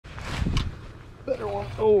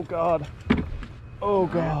Oh God. Oh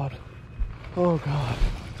God. Oh God.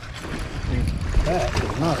 That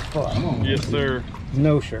is not a spot. Yes, sir.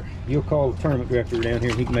 No, sir. You'll call the tournament director down here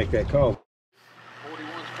and he can make that call.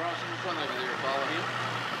 41's crossing in front of you there. Follow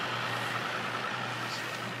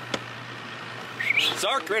him.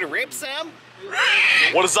 Zark, ready to rip some?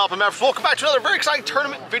 What is up, MFers? Welcome back to another very exciting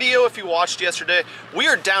tournament video. If you watched yesterday, we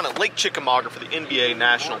are down at Lake Chickamauga for the NBA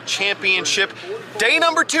National Championship. Day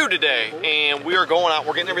number 2 today, and we are going out.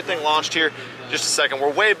 We're getting everything launched here. Just a second.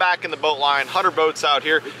 We're way back in the boat line, 100 boats out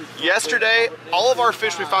here. Yesterday, all of our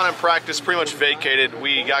fish we found in practice pretty much vacated.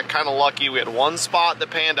 We got kind of lucky. We had one spot that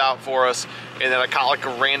panned out for us, and then I caught like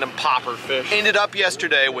a random popper fish. Ended up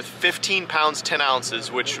yesterday with 15 pounds, 10 ounces,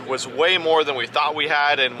 which was way more than we thought we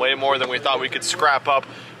had and way more than we thought we could scrap up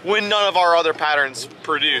when none of our other patterns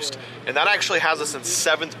produced. And that actually has us in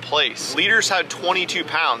 7th place. Leaders had 22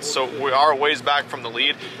 pounds, so we are a ways back from the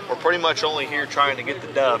lead. We're pretty much only here trying to get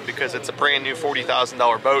the dub because it's a brand new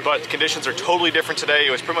 $40,000 boat, but the conditions are totally different today.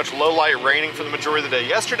 It was pretty much low light raining for the majority of the day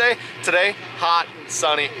yesterday. Today, hot,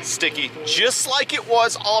 sunny, sticky, just like it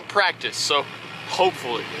was all practice. So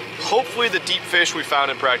hopefully the deep fish we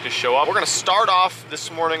found in practice show up. We're gonna start off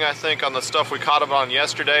this morning, I think, on the stuff we caught up on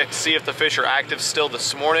yesterday, see if the fish are active still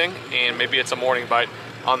this morning, and maybe it's a morning bite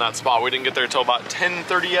on that spot. We didn't get there until about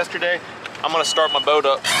 10:30 yesterday. I'm gonna start my boat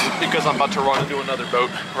up because I'm about to run into another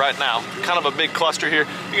boat right now. Kind of a big cluster here.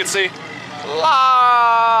 You can see a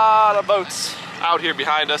lot of boats out here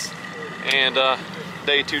behind us, and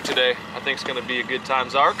day 2 today I think is gonna be a good time.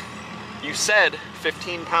 Zark, you said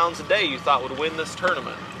 15 pounds a day you thought would win this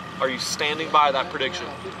tournament. Are you standing by that prediction?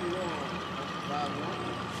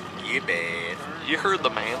 You bet. You heard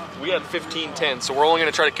the man. We had 15-10, so we're only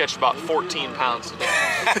gonna try to catch about 14 pounds today.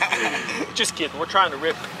 Just kidding, we're trying to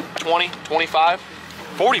rip 20, 25,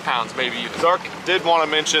 40 pounds maybe. Zark did want to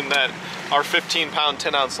mention that our 15-pound,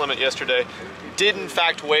 10-ounce limit yesterday did in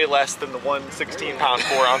fact weigh less than the one 16-pound,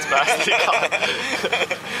 4-ounce bass that he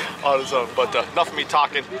caught on his own. But enough of me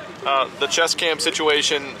talking. The chest cam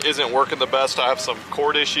situation isn't working the best. I have some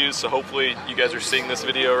cord issues, so hopefully you guys are seeing this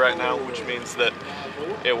video right now, which means that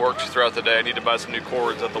it worked throughout the day. I need to buy some new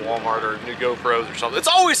cords at the Walmart or new GoPros or something. It's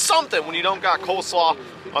always something when you don't got coleslaw.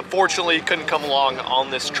 Unfortunately, you couldn't come along on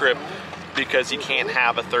this trip because you can't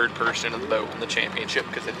have a third person in the boat in the championship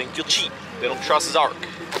because they think you'll cheat. They don't trust Zark.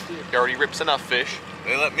 He already rips enough fish.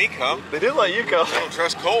 They let me come. They did let you go. They don't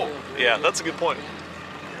trust Cole. Yeah, that's a good point.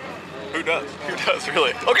 Who does? Who does,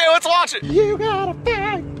 really? Okay, let's watch it. You gotta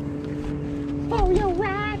fight for your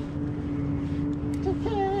right to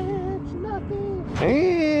catch nothing.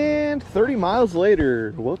 And 30 miles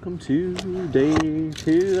later, welcome to day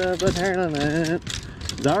 2 of the tournament.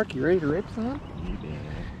 Zark, you ready to rip some?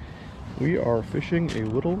 We are fishing a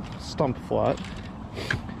little stump flat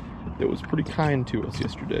that was pretty kind to us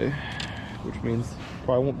yesterday, which means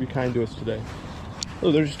probably won't be kind to us today.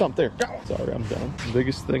 Oh, there's a stump there. Sorry, I'm done. The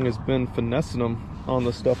biggest thing has been finessing them on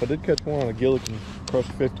this stuff. I did catch one on a Milliken Crush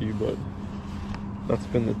 50, but that's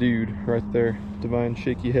been the dude right there. Divine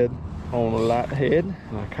shaky head on a light head.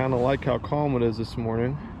 And I kind of like how calm it is this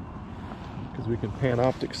morning because we can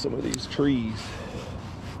panoptic some of these trees.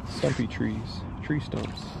 Stumpy trees, tree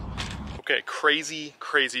stumps. Okay, crazy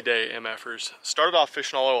day, MFers. Started off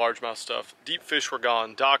fishing all our largemouth stuff. Deep fish were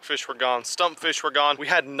gone, dock fish were gone, stump fish were gone. We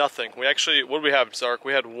had nothing. We actually, what did we have, Zark?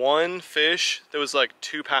 We had one fish that was like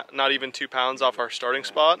not even 2 pounds off our starting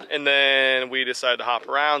spot. And then we decided to hop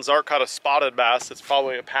around. Zark caught a spotted bass that's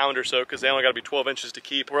probably a pound or so because they only gotta be 12 inches to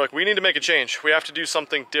keep. We're like, we need to make a change. We have to do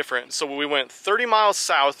something different. So we went 30 miles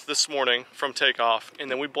south this morning from takeoff, and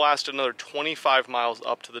then we blasted another 25 miles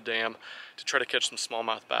up to the dam to try to catch some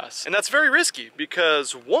smallmouth bass. And that's very risky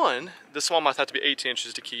because 1, the smallmouth have to be 18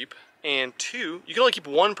 inches to keep, and 2, you can only keep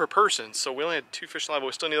 1 per person. So we only had 2 fish in line, but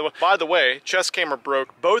we still need one. By the way, chest camera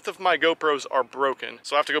broke. Both of my GoPros are broken,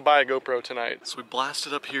 so I have to go buy a GoPro tonight. So we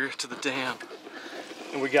blasted up here to the dam,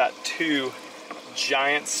 and we got 2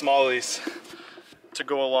 giant smallies to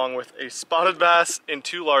go along with a spotted bass and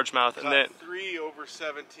 2 largemouth. And then 3 over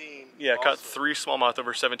 17. Yeah, also. Caught 3 smallmouth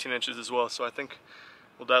over 17 inches as well. So I think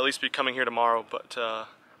we'll at least be coming here tomorrow, but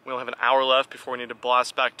we only have an hour left before we need to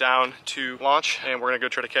blast back down to launch, and we're gonna go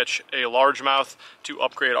try to catch a largemouth to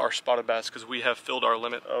upgrade our spotted bass because we have filled our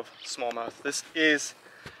limit of smallmouth. This is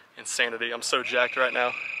insanity. I'm so jacked right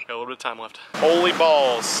now. Got a little bit of time left. Holy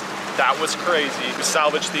balls, that was crazy. We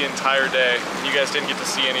salvaged the entire day. You guys didn't get to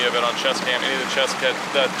see any of it on chest cam, any of the chest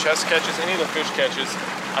catches, any of the fish catches.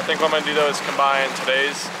 I think what I'm gonna do though is combine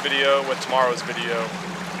today's video with tomorrow's video.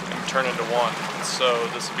 turn into one. So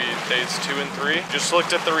this will be days 2 and 3. Just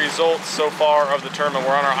looked at the results so far of the tournament.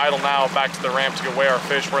 We're on our idle now, back to the ramp to go weigh our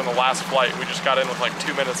fish. We're in the last flight. We just got in with like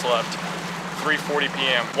 2 minutes left. 3:40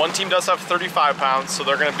 p.m. One team does have 35 pounds, so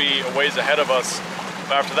they're gonna be a ways ahead of us.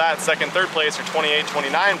 But after that, second, third place are 28,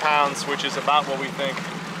 29 pounds, which is about what we think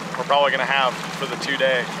we're probably gonna have for the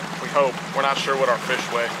 2-day. We hope. We're not sure what our fish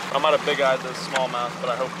weigh. I might have big-eyed those smallmouth, but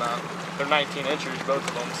I hope not. They're 19 inchers, both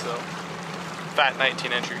of them, so fat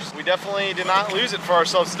 19 inchers. We definitely did not lose it for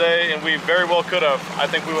ourselves today, and we very well could have. I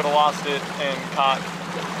think we would have lost it and caught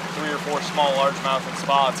 3 or 4 small largemouth in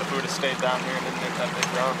spots if we would have stayed down here and didn't make that big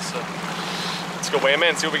run. So let's go weigh them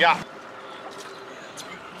in, see what we got.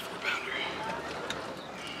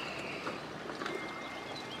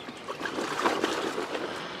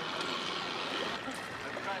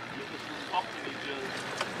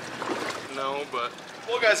 No, but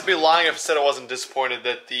well, guys, I'd be lying if I said I wasn't disappointed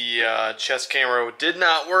that the chest camera did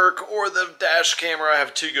not work, or the dash camera. I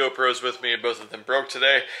have 2 GoPros with me and both of them broke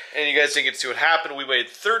today, and you guys didn't get to see what happened. We weighed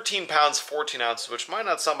 13 pounds 14 ounces, which might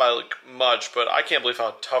not sound like much, but I can't believe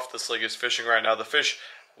how tough this lake is fishing right now. The fish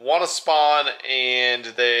want to spawn, and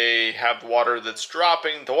they have water that's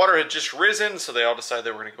dropping. The water had just risen, so they all decided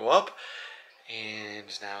they were going to go up. And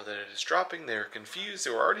now that it is dropping, they're confused. They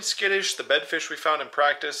were already skittish. The bedfish we found in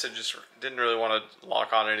practice, it just didn't really want to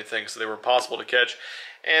lock on anything, so they were impossible to catch.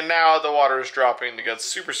 And now the water is dropping. It got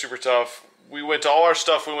super, super tough. We went to all our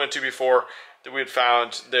stuff we went to before that we had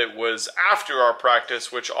found that was after our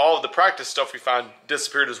practice, which all of the practice stuff we found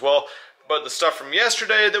disappeared as well. But the stuff from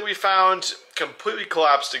yesterday that we found completely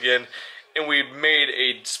collapsed again, and we made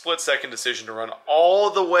a split-second decision to run all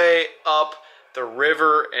the way up the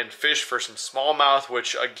river and fish for some smallmouth,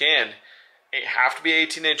 which again, it have to be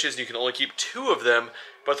 18 inches. You can only keep 2 of them,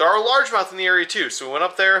 but there are largemouth in the area too. So we went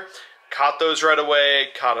up there, caught those right away,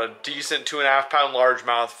 caught a decent 2.5 pound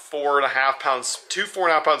largemouth, 4.5 pounds, 2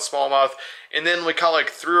 4.5 pound smallmouth, and then we caught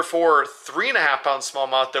like 3 or 4 3.5 pound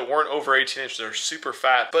smallmouth that weren't over 18 inches. They're super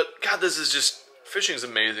fat. But God, this is just, fishing is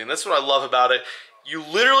amazing. That's what I love about it. You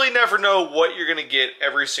literally never know what you're gonna get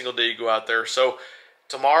every single day you go out there. So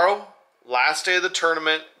tomorrow, last day of the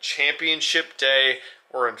tournament, championship day.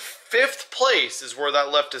 We're in 5th place is where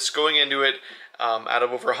that left us going into it, out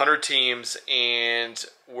of over 100 teams, and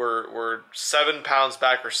we're 7 pounds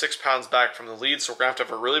back or 6 pounds back from the lead, so we're going to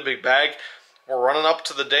have a really big bag. We're running up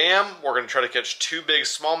to the dam. We're going to try to catch 2 big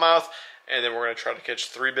smallmouth, and then we're going to try to catch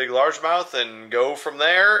 3 big largemouth and go from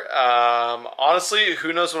there. Honestly,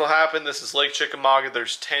 who knows what will happen. This is Lake Chickamauga.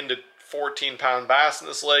 There's 10 to 14 pound bass in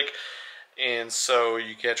this lake. And so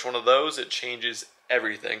you catch one of those, it changes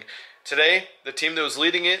everything. Today, the team that was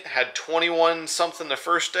leading it had 21 something the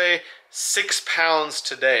first day, 6 pounds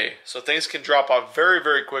today. So things can drop off very,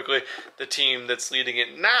 very quickly. The team that's leading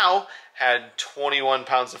it now had 21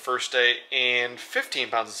 pounds the first day and 15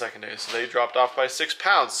 pounds the second day. So they dropped off by 6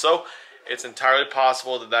 pounds. So it's entirely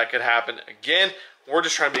possible that that could happen again. We're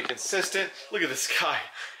just trying to be consistent. Look at this guy.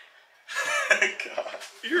 God.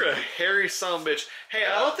 You're a hairy son of a bitch. Hey,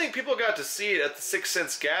 I don't think people got to see it at the 6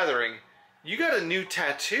 Sense gathering. You got a new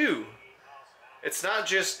tattoo. It's not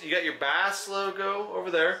just, you got your Bass logo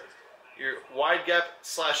over there, your Wide Gap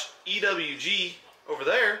 / EWG over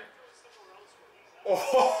there.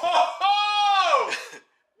 Oh!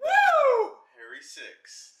 Woo! Harry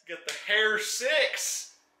 6. You got the hair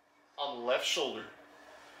 6 on the left shoulder.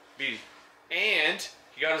 Beauty. And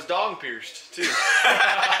he got his dong pierced, too.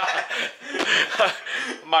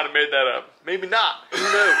 Might have made that up. Maybe not. Who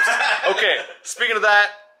knows? Okay, speaking of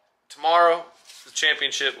that, tomorrow, the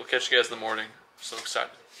championship. We'll catch you guys in the morning. I'm so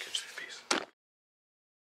excited. Catch you. Peace.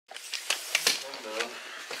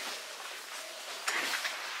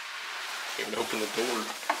 Can't even open the door.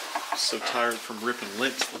 So tired from ripping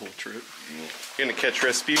links the whole trip. You gonna catch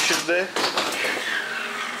Respucia today?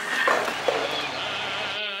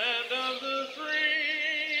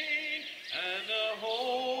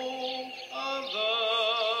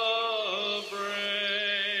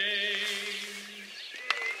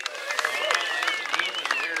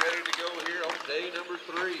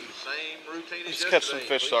 Just catch some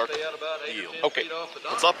fish, Sark. Okay,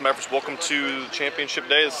 what's up, Mavericks? Welcome to the championship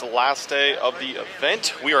day. This is the last day of the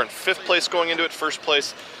event. We are in 5th place going into it. 1st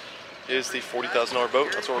place is the $40,000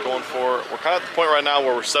 boat. That's what we're going for. We're kind of at the point right now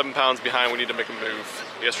where we're 7 pounds behind. We need to make a move.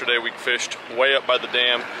 Yesterday we fished way up by the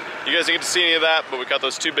dam. You guys didn't get to see any of that, but we got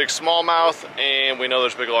those 2 big smallmouth, and we know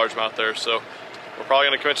there's big largemouth there. So we're probably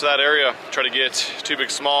going to commit to that area. Try to get 2 big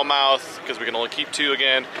smallmouth because we can only keep 2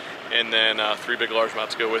 again, and then 3 big largemouth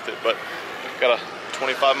to go with it. But got a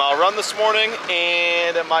 25-mile run this morning,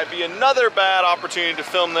 and it might be another bad opportunity to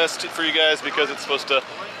film this for you guys because it's supposed to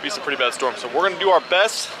be some pretty bad storm. So we're gonna do our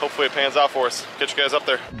best. Hopefully it pans out for us. Catch you guys up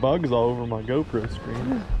there. Bugs all over my GoPro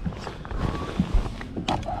screen.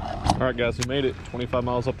 All right, guys, we made it 25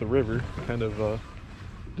 miles up the river. Kind of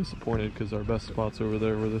disappointed because our best spot's over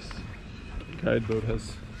there where this guide boat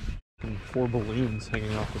has 4 balloons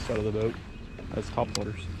hanging off the side of the boat as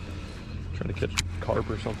topwaters. Trying to catch carp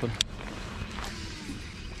or something.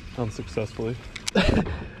 Unsuccessfully.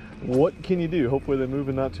 What can you do? Hopefully they move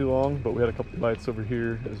in not too long, but we had a couple bites over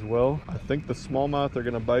here as well. I think the smallmouth are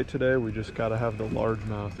gonna bite today. We just gotta have the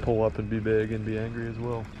largemouth pull up and be big and be angry as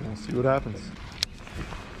well. We'll see what happens.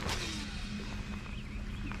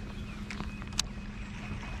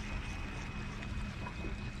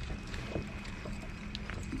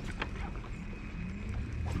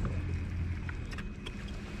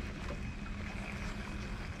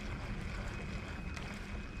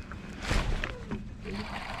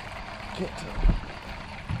 Can't tell.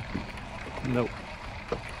 Nope.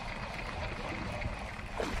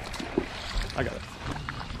 I got it.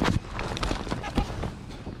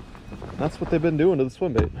 That's what they've been doing to the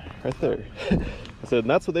swim bait, right there. I said, and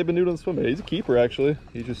that's what they've been doing to the swim bait. He's a keeper, actually.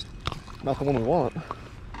 He's just not the one we want.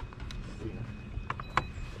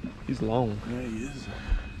 He's long. Yeah, he is.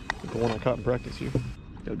 Like the one I caught in practice here.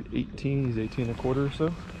 Gotta be 18. He's 18 and a quarter or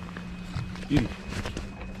so. Beauty.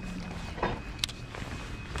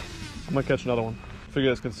 I might catch another one. So you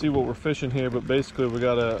guys can see what we're fishing here, but basically we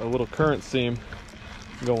got a little current seam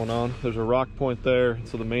going on. There's a rock point there,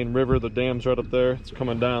 so the main river, the dam's right up there. It's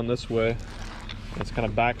coming down this way. It's kind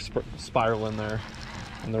of back spiraling there,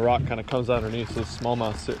 and the rock kind of comes underneath, so the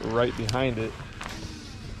smallmouth sit right behind it.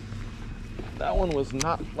 That one was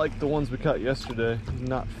not like the ones we caught yesterday. He's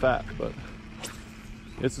not fat, but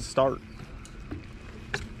it's a start.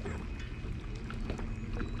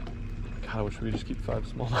 God, I wish we could just keep 5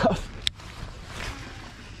 smallmouth.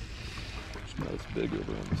 Not as big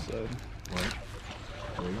over on this side. What?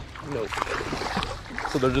 Nope.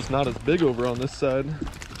 So they're just not as big over on this side.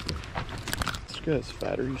 This guy's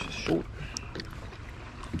fatter, he's just short.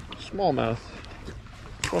 Smallmouth.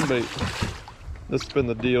 Swim bait. This has been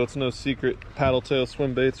the deal. It's no secret. Paddle tail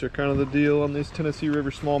swim baits are kind of the deal on these Tennessee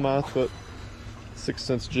River smallmouth, but 6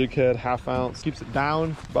 cents jig head, 1/2 ounce. Keeps it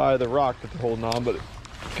down by the rock that they're holding on, but it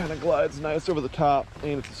kind of glides nice over the top,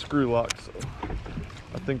 and it's a screw lock, so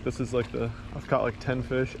I think this is like I've caught like 10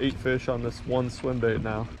 fish, 8 fish on this one swim bait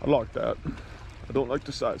now. I like that. I don't like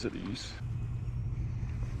the size of these.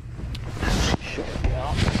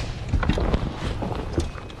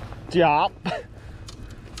 Jop.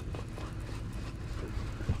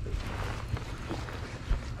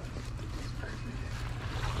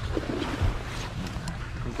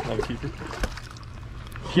 Not a keeper.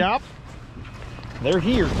 Jop. They're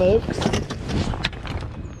here, folks.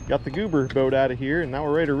 Got the goober boat out of here, and now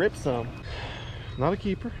we're ready to rip some. Not a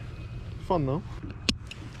keeper. Fun though.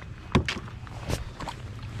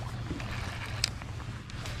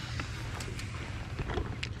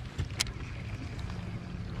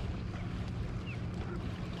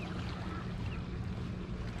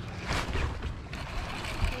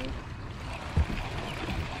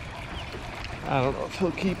 I don't know if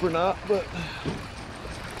he'll keep or not, but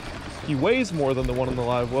he weighs more than the one in the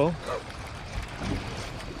live well.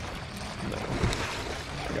 No.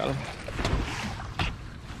 I got him.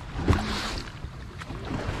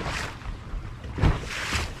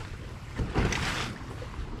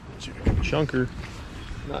 Chunker.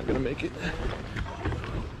 Not gonna make it.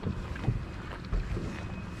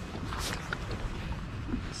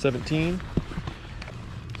 $17.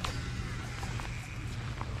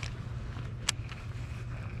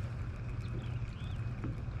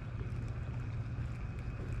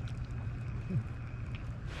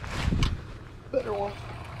 Better one.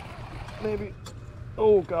 Maybe.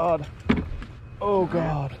 Oh God. Oh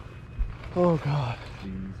God. Oh God.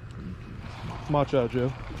 Watch out,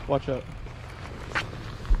 Joe. Watch out.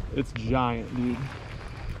 It's giant, dude.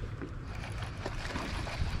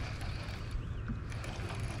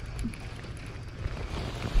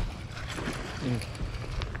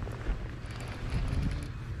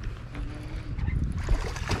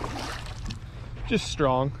 Just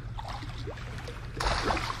strong.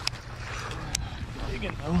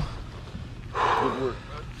 Digging though. Good work.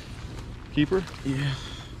 Keeper? Yeah.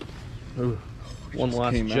 Ooh. One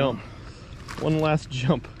last jump. One last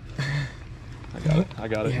jump. I got it. I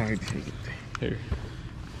got it. Yeah, I take it. Here.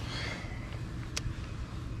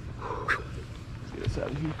 Let's get us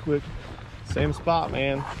out of here quick. Same spot,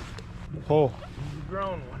 man. Oh.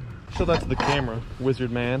 Grown one. Show that to the camera,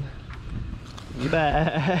 wizard man. You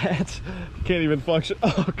bet. Can't even function.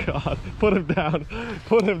 Oh God, put him down.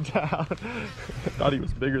 Put him down. Thought he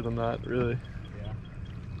was bigger than that, really. Yeah.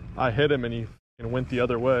 I hit him and he went the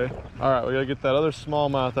other way. All right, we gotta get that other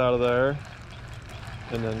smallmouth out of there.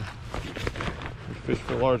 And then we fish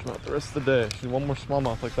for largemouth the rest of the day. Just need one more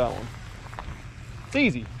smallmouth like that one. It's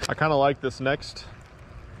easy. I kind of like this next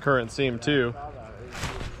current seam too.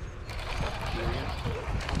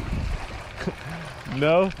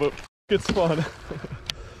 No, but it's fun.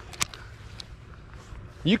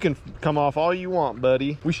 You can come off all you want,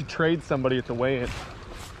 buddy. We should trade somebody at the weigh-in.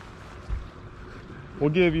 We'll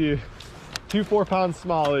give you 2 4-pound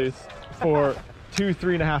smallies for 2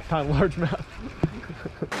 3.5-pound largemouth.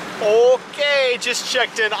 Okay, just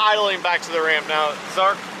checked in, idling back to the ramp now.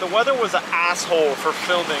 Zark, the weather was an asshole for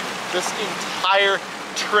filming this entire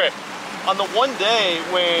trip. On the one day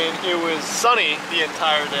when it was sunny the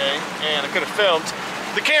entire day and I could have filmed,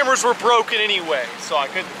 the cameras were broken anyway, so I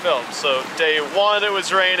couldn't film. So day one, it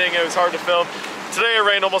was raining, it was hard to film. Today it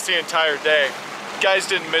rained almost the entire day. Guys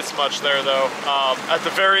didn't miss much there though. At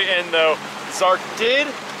the very end though, Zark did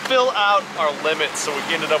fill out our limit, so we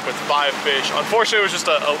ended up with 5 fish. Unfortunately, it was just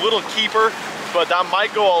a little keeper, but that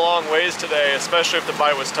might go a long ways today, especially if the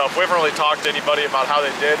bite was tough. We haven't really talked to anybody about how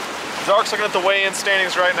they did. Zark's looking at the weigh-in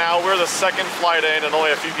standings right now. We're the second flight in, and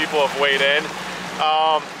only a few people have weighed in.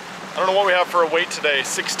 I don't know what we have for a weight today.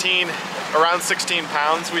 Around 16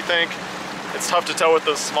 pounds, we think. It's tough to tell with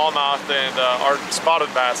those smallmouth, and our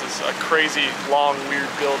spotted bass is a crazy, long, weird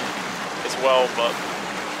build as well, but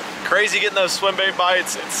crazy getting those swim bait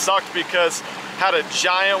bites. It sucked because had a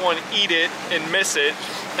giant one eat it and miss it,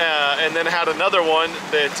 and then had another one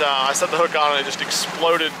that I set the hook on and it just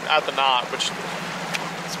exploded at the knot, which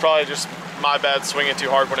is probably just my bad swinging too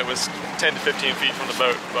hard when it was 10 to 15 feet from the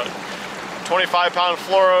boat. But 25-pound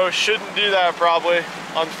fluoro shouldn't do that probably.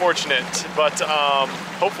 Unfortunate, but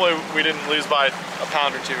hopefully we didn't lose by a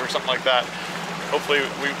pound or 2 or something like that. Hopefully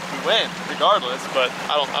we win regardless, but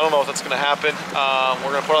I don't know if that's gonna happen.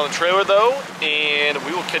 We're gonna put on the trailer though, and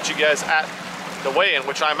we will catch you guys at the weigh-in,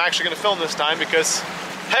 which I'm actually gonna film this time because,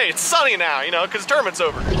 hey, it's sunny now, you know, because the tournament's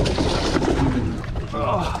over.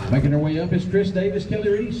 Making their way up is Chris Davis, Kelly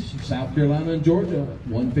Reese, South Carolina and Georgia.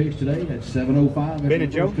 1 fish today at 7:05. Ben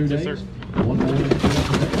and Joe? 2 days. Yes, sir. 1 more today.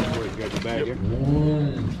 Got your bag here.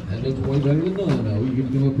 One. That looks way better than none, though. You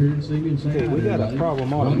can come up here and see me and say Hey, hi we to got a everybody.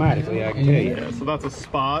 problem automatically, I can tell you. Yeah, so that's a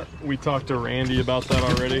spot. We talked to Randy about that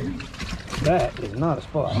already. That is not a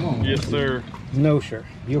spot. Come on. Yes, sir. No, sir.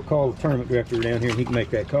 You'll call the tournament director down here and he can make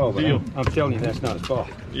that call. But Deal. I'm telling you, that's not a spot.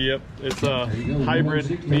 Yep, it's a There you go. hybrid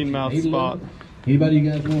 116, mean mouth 811. spot. Anybody you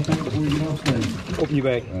guys want to thank before you get off stage? Open your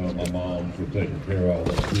bag. My mom for taking care of all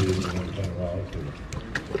that kids and everything else.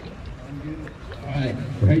 All right.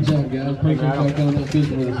 Great job, guys. Appreciate y'all coming up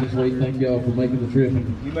fishing with us this week. Thank y'all for making the trip.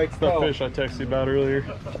 You make The fish I texted you about earlier.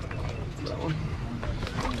 That one.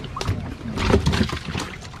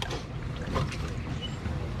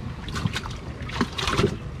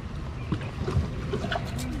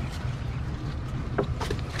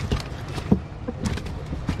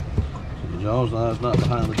 The jaw's not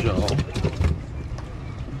behind the jaw.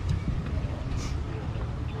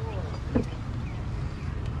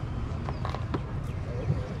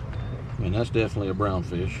 I mean, that's definitely a brown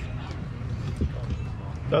fish.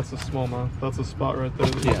 That's a smallmouth. That's a spot right there.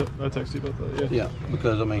 Yeah. I texted you about that. Yeah. Yeah,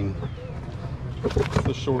 because I mean, It's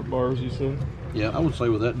the short bars you said. yeah, I would say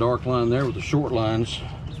with that dark line there with the short lines,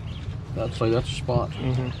 I'd say that's a spot.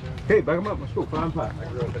 Okay, back them up. Let's go. Fine pie.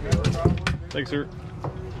 Thanks, sir.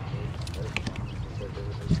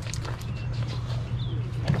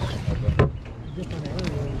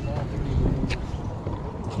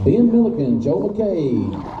 Ben Milliken, Joe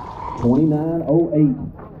McKay, 2908.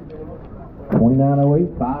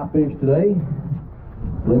 2908, 5 fish today.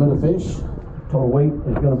 Limit of fish. Total weight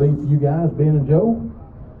is going to be for you guys, Ben and Joe.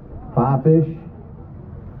 5 fish.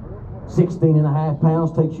 16.5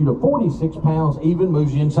 pounds takes you to 46 pounds even,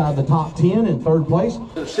 moves you inside the top 10 in 3rd place.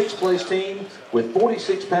 The 6th place team with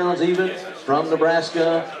 46 pounds even from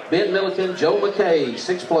Nebraska, Ben Milliken, Joe McKay,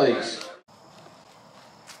 6th place.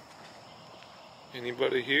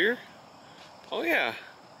 Anybody here? Oh yeah.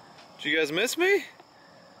 Did you guys miss me?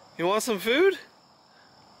 You want some food?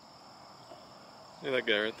 Look at that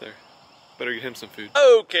guy right there. Better get him some food.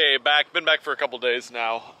 Okay, been back for a couple days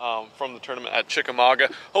now from the tournament at Chickamauga.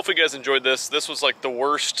 Hopefully you guys enjoyed this. This was like the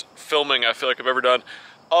worst filming I feel like I've ever done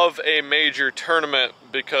of a major tournament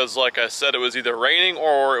because like I said, it was either raining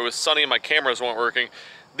or it was sunny and my cameras weren't working.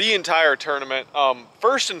 The entire tournament.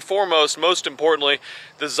 First and foremost, most importantly,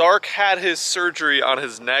 the Zark had his surgery on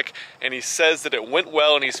his neck and he says that it went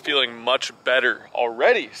well and he's feeling much better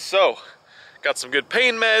already. So, got some good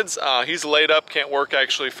pain meds. He's laid up, can't work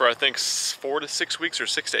actually for I think 4 to 6 weeks or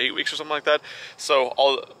 6 to 8 weeks or something like that. So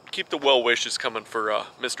I'll keep the well wishes coming for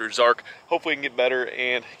Mr. Zark. Hopefully he can get better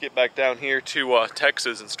and get back down here to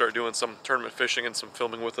Texas and start doing some tournament fishing and some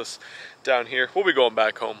filming with us down here. We'll be going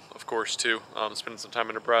back home, of course, too, spending some time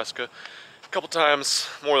in Nebraska a couple times,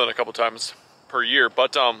 more than a couple times per year.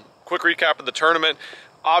 But quick recap of the tournament.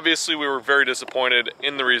 Obviously, we were very disappointed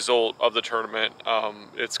in the result of the tournament.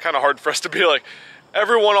 It's kind of hard for us to be like,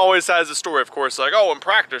 everyone always has a story, of course, like, oh, in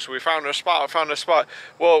practice, we found a spot,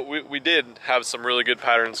 Well, we did have some really good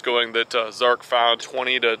patterns going that Zark found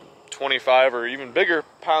 20 to 25 or even bigger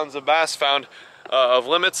pounds of bass found of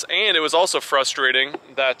limits, and it was also frustrating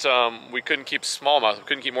that we couldn't keep smallmouth. We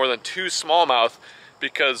couldn't keep more than 2 smallmouth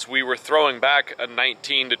because we were throwing back a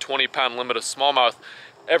 19 to 20 pound limit of smallmouth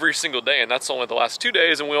every single day, and that's only the last 2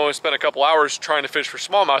 days, and we only spent a couple hours trying to fish for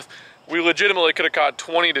smallmouth. We legitimately could have caught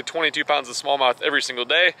 20 to 22 pounds of smallmouth every single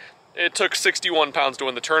day. It took 61 pounds to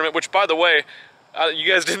win the tournament, which, by the way,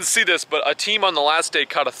 you guys didn't see this, but a team on the last day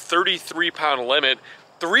caught a 33 pound limit.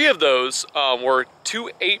 3 of those were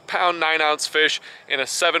 2 8-pound 9-ounce fish and a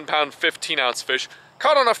 7-pound 15-ounce fish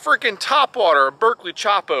caught on a freaking topwater, a Berkeley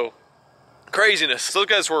Chapo. Craziness. So those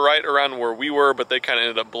guys were right around where we were, but they kind of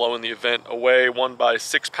ended up blowing the event away. Won by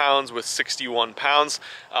 6 pounds with 61 pounds.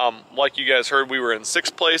 Like you guys heard, we were in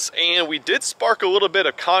 6th place, and we did spark a little bit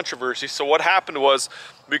of controversy. So what happened was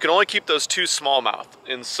we could only keep those 2 smallmouth,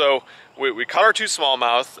 and so we caught our 2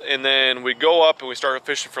 smallmouth, and then we go up and we started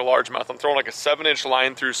fishing for largemouth. I'm throwing like a 7-inch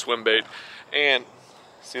line through swim bait, and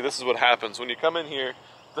see, this is what happens when you come in here.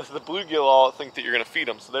 The bluegill all think that you're going to feed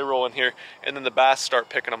them, so they roll in here, and then the bass start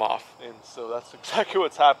picking them off. And so that's exactly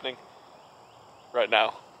what's happening right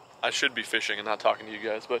now. I should be fishing and not talking to you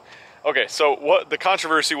guys, but okay. So what the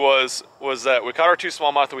controversy was that we caught our 2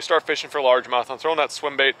 smallmouth and we start fishing for largemouth. I'm throwing that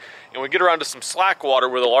swim bait, and we get around to some slack water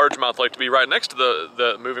where the largemouth like to be right next to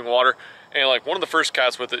the moving water, and like one of the first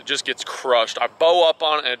casts with it just gets crushed. I bow up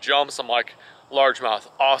on it and it jumps. I'm like, largemouth,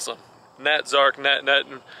 awesome. Net, Zark, net,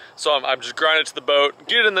 and so I'm just grinding to the boat,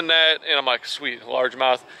 get it in the net, and I'm like, sweet,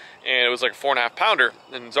 largemouth, and it was like a 4.5 pounder,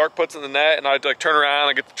 and Zark puts it in the net, and I like turn around,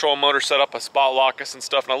 I get the trolling motor set up, I spot lock us and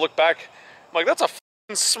stuff, and I look back, I'm like, that's a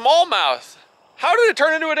f***ing smallmouth. How did it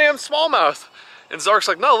turn into a damn smallmouth? And Zark's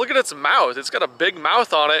like, no, look at its mouth, it's got a big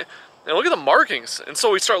mouth on it, and look at the markings. And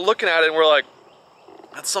so we start looking at it, and we're like,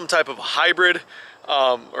 that's some type of hybrid,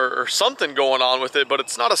 or something going on with it, but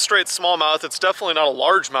it's not a straight smallmouth, it's definitely not a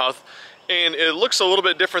largemouth. And it looks a little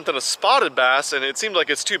bit different than a spotted bass, and it seemed like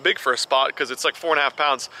it's too big for a spot because it's like 4.5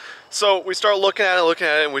 pounds. So we start looking at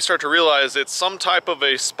it, and we start to realize it's some type of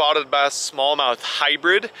a spotted bass smallmouth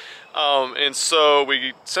hybrid. And so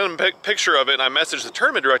we sent him a picture of it, and I messaged the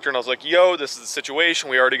tournament director, and I was like, yo, this is the situation.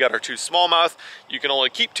 We already got our 2 smallmouth. You can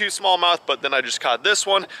only keep 2 smallmouth, but then I just caught this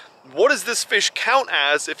one. What does this fish count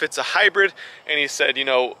as if it's a hybrid? And he said, you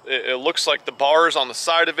know, it looks like the bars on the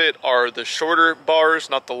side of it are the shorter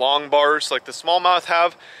bars, not the long bars like the smallmouth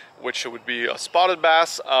have, which would be a spotted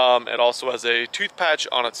bass. It also has a tooth patch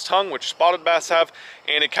on its tongue, which spotted bass have,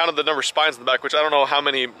 and it counted the number of spines in the back, which I don't know how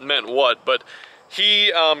many meant what, but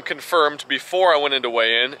he confirmed before I went into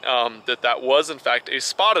weigh-in that was in fact a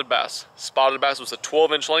spotted bass. Spotted bass was a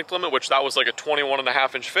 12-inch length limit, which that was like a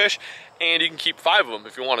 21.5-inch fish, and you can keep 5 of them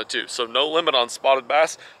if you wanted to. So no limit on spotted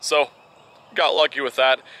bass. So got lucky with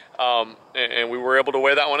that, and we were able to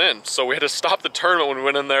weigh that one in. So we had to stop the tournament when we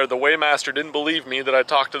went in there. The weighmaster didn't believe me that I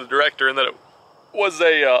talked to the director and that it was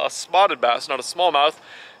a spotted bass, not a smallmouth.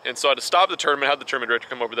 And so I had to stop the tournament, had the tournament director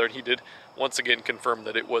come over there, and he did once again confirm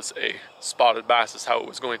that it was a spotted bass, is how it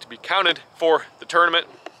was going to be counted for the tournament.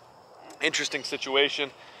 Interesting situation.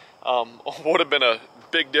 Would have been a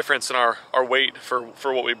big difference in our weight for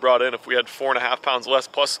what we brought in if we had 4.5 pounds less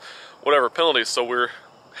plus whatever penalties. So we're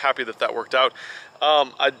happy that that worked out.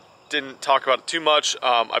 I didn't talk about it too much.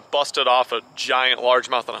 I busted off a giant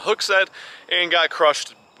largemouth on a hook set and got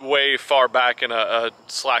crushed way far back in a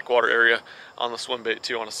slack water area on the swim bait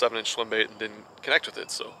too, on a 7-inch swim bait, and didn't connect with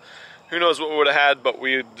it. So who knows what we would have had, but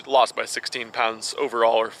we lost by 16 pounds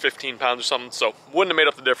overall, or 15 pounds or something, so wouldn't have made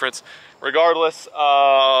up the difference. Regardless,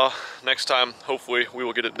 next time, hopefully, we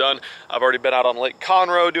will get it done. I've already been out on Lake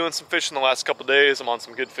Conroe doing some fishing the last couple days. I'm on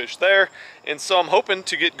some good fish there, and so I'm hoping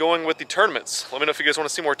to get going with the tournaments. Let me know if you guys want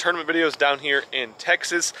to see more tournament videos down here in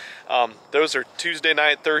Texas. Those are Tuesday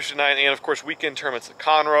night, Thursday night, and of course, weekend tournaments at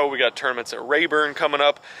Conroe. We got tournaments at Rayburn coming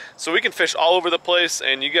up, so we can fish all over the place,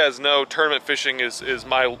 and you guys know tournament fishing is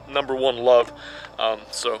my #1 love.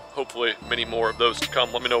 So hopefully many more of those to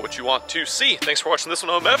come. Let me know what you want to see. Thanks for watching this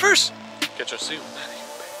one, OMFers. Catch us soon.